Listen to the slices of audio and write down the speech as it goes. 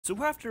So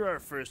after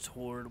our first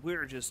horde,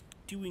 we're just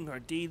doing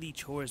our daily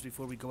chores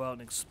before we go out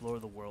and explore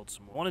the world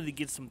some more. I wanted to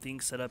get some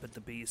things set up at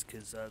the base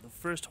because the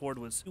first horde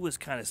was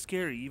kind of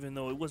scary, even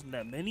though it wasn't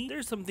that many.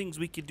 There's some things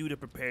we could do to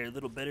prepare a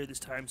little better this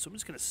time, so I'm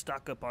just going to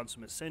stock up on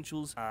some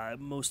essentials,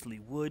 mostly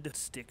wood,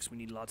 sticks. We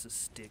need lots of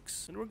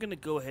sticks, and we're going to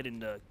go ahead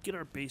and get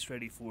our base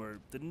ready for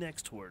the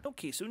next horde.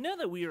 Okay, so now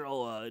that we are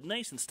all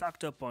nice and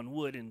stocked up on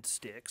wood and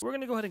sticks, we're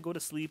going to go ahead and go to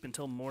sleep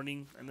until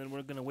morning, and then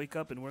we're going to wake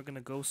up and we're going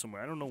to go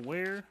somewhere. I don't know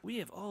where. We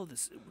have all of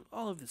this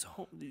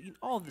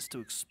to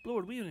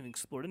explore. We haven't even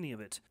explored any of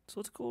it. So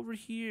let's go over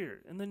here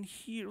and then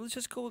here. Let's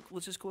just go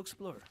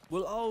explore.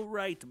 Well, all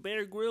right.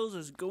 Bear Grylls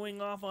is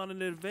going off on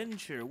an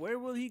adventure. Where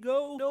will he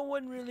go? No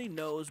one really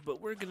knows,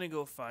 but we're gonna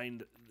go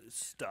find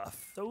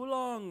stuff. So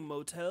long,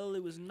 motel.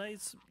 It was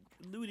nice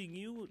looting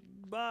you.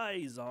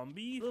 Bye,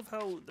 zombie. I love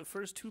how the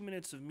first 2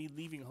 minutes of me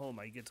leaving home,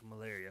 I get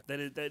malaria.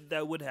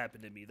 That would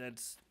happen to me.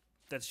 That's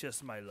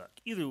just my luck.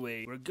 Either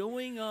way, we're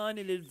going on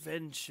an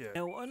adventure.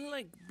 Now,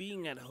 unlike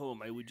being at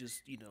home, I would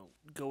just,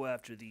 go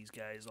after these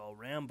guys all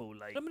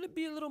Rambo-like. I'm gonna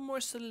be a little more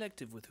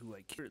selective with who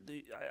I kill.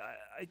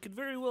 I could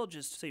very well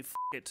just say f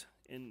it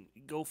and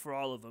go for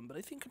all of them, but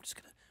I think I'm just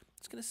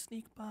gonna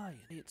sneak by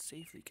and play it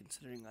safely,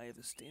 considering I have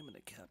a stamina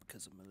cap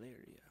because of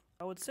malaria.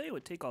 I would say I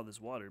would take all this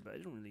water, but I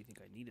don't really think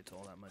I need it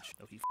all that much.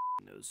 Oh, he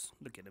knows.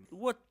 Look at him.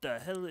 What the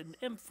hell? An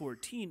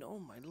M14? Oh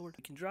my lord.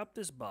 We can drop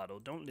this bottle.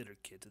 Don't litter,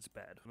 kids. It's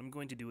bad. I'm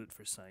going to do it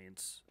for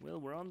science. Well,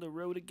 we're on the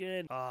road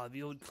again. Ah,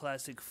 the old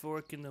classic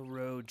fork in the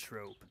road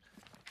trope.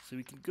 So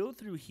we can go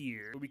through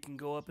here, or we can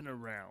go up and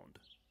around.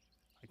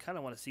 I kind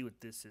of want to see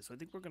what this is, so I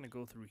think we're going to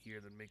go through here,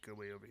 then make our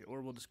way over here.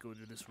 Or we'll just go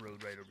to this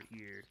road right over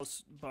here.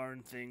 This barn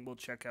thing we'll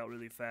check out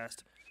really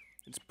fast.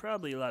 It's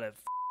probably a lot of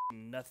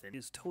nothing.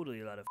 It's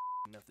totally a lot of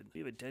nothing. We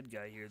have a dead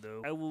guy here,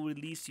 though. I will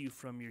release you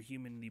from your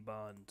humanly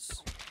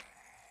bonds.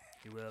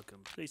 You're welcome.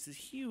 This place is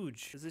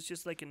huge. Is this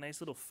just like a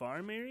nice little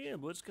farm area?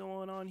 What's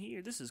going on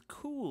here? This is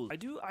cool.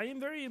 I am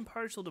very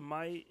impartial to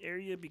my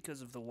area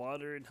because of the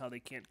water and how they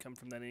can't come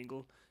from that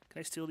angle.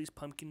 Can I steal these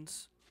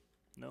pumpkins?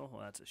 No?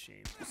 Well, that's a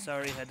shame.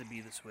 Sorry it had to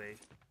be this way.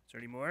 Is there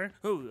any more?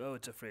 Oh,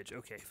 it's a fridge.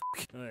 Okay.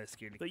 Oh, that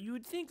scared me. But you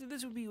would think that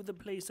this would be the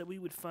place that we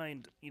would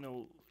find,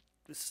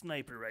 the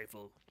sniper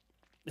rifle.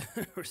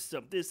 Or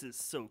something. This is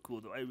so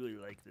cool, though. I really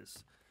like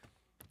this.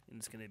 And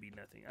it's gonna be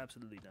nothing.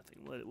 Absolutely nothing.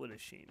 What a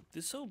shame.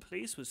 This whole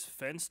place was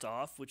fenced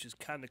off, which is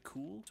kind of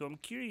cool. So I'm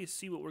curious to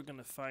see what we're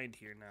gonna find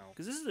here now.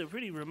 Because this is a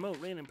pretty remote,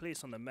 random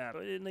place on the map.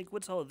 And, like,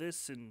 what's all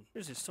this? And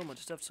there's just so much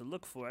stuff to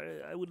look for.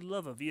 I would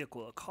love a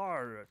vehicle. A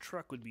car or a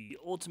truck would be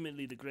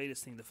ultimately the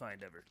greatest thing to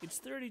find ever. It's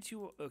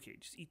 32... Okay,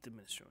 just eat the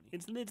minestrone.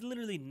 It's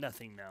literally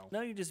nothing now.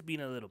 Now you're just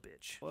being a little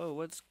bitch. Whoa,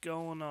 what's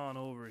going on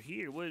over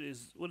here? What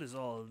is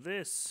all of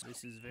this?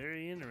 This is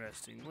very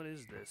interesting. What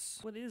is this?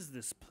 What is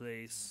this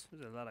place?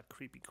 There's a lot of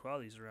creepy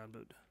crawlies around,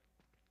 but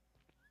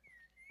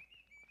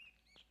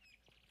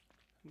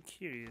I'm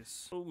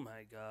curious. Oh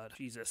my god.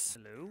 Jesus.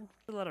 Hello?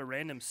 A lot of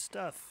random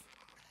stuff.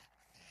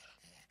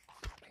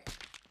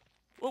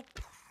 Oh!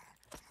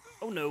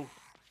 Oh no.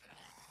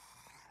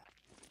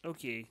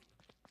 Okay.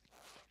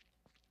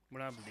 We're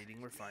not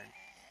bleeding. We're fine.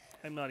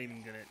 I'm not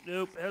even gonna...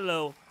 Nope.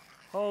 Hello.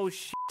 Oh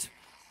shit.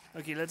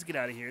 Okay, let's get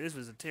out of here. This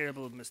was a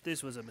terrible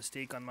this was a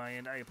mistake on my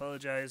end. I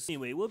apologize.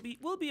 Anyway, we'll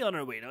be on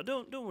our way now.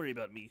 Don't worry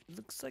about me.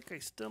 Looks like I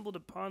stumbled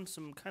upon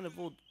some kind of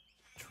old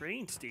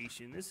train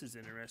station. This is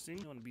interesting.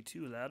 Don't want to be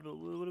too loud, but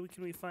what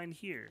can we find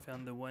here?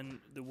 Found the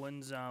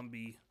one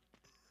zombie.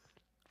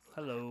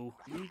 Hello.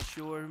 Meet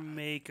your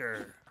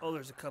maker. Oh,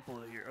 there's a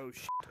couple here. Oh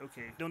shit.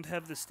 Okay. Don't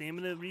have the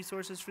stamina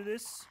resources for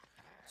this.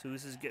 So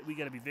this is we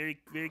gotta be very,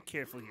 very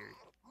careful here.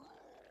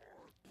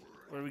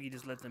 Or we can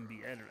just let them be.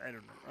 I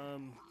don't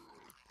know.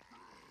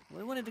 Well,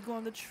 I wanted to go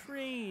on the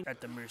train.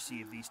 At the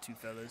mercy of these two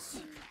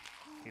fellas.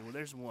 Okay, well,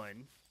 there's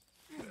one.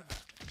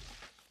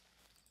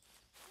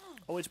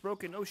 Oh, it's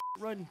broken. Oh, shit,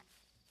 run.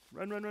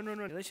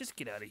 Run. Let's just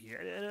get out of here.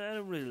 I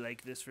don't really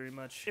like this very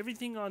much.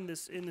 Everything in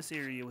this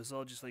area was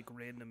all just like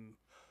random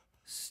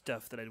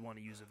stuff that I'd want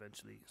to use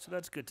eventually. So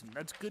that's good to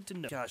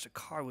know. Gosh, a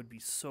car would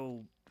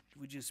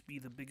just be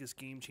the biggest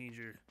game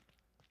changer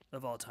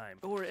of all time.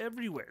 Ore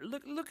everywhere.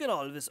 Look at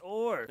all of this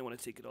ore. I want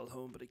to take it all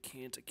home, but I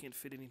can't. I can't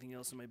fit anything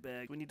else in my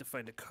bag. We need to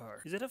find a car.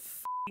 Is that a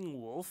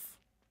f***ing wolf?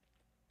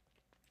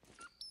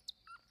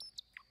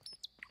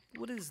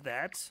 What is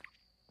that?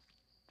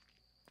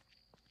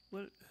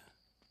 What?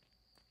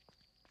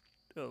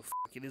 Oh, f***,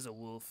 it is a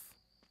wolf.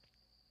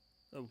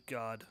 Oh,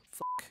 God.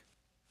 Fuck.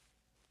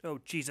 Oh,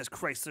 Jesus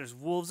Christ, there's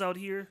wolves out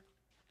here?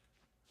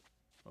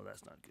 Oh,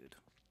 that's not good.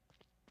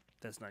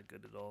 That's not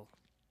good at all.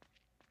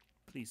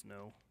 Please,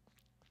 no.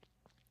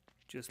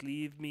 Just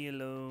leave me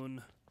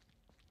alone.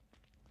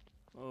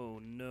 Oh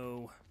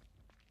no.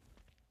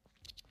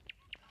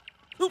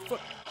 Oh fuck!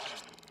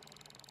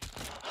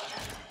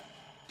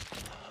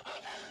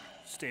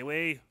 Stay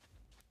away.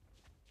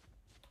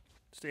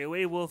 Stay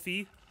away,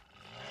 Wolfie.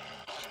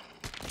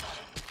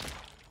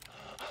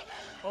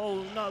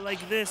 Oh, not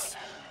like this.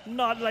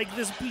 Not like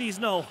this, please,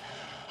 no.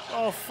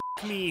 Oh,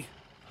 fuck me.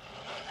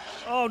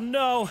 Oh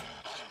no.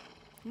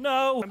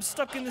 No! I'm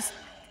stuck in this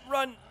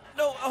Run!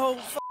 No! Oh,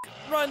 fuck!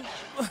 Run!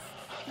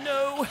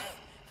 No!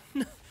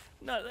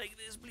 Not like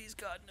this, please,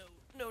 God, no.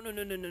 No, no,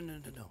 no, no, no, no,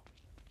 no, no.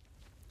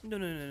 No,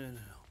 no, no, no, no, no.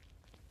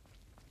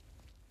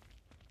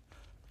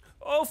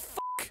 Oh,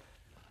 fuck!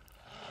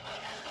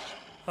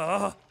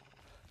 Ah!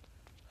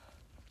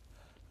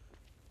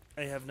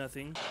 I have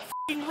nothing.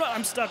 F***ing run!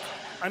 I'm stuck.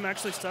 I'm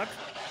actually stuck.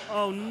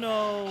 Oh,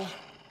 no.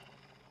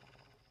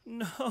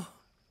 No.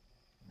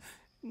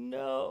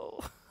 No.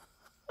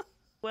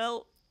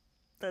 Well,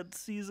 that's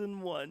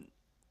season 1.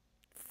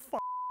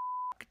 Fuck,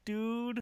 dude.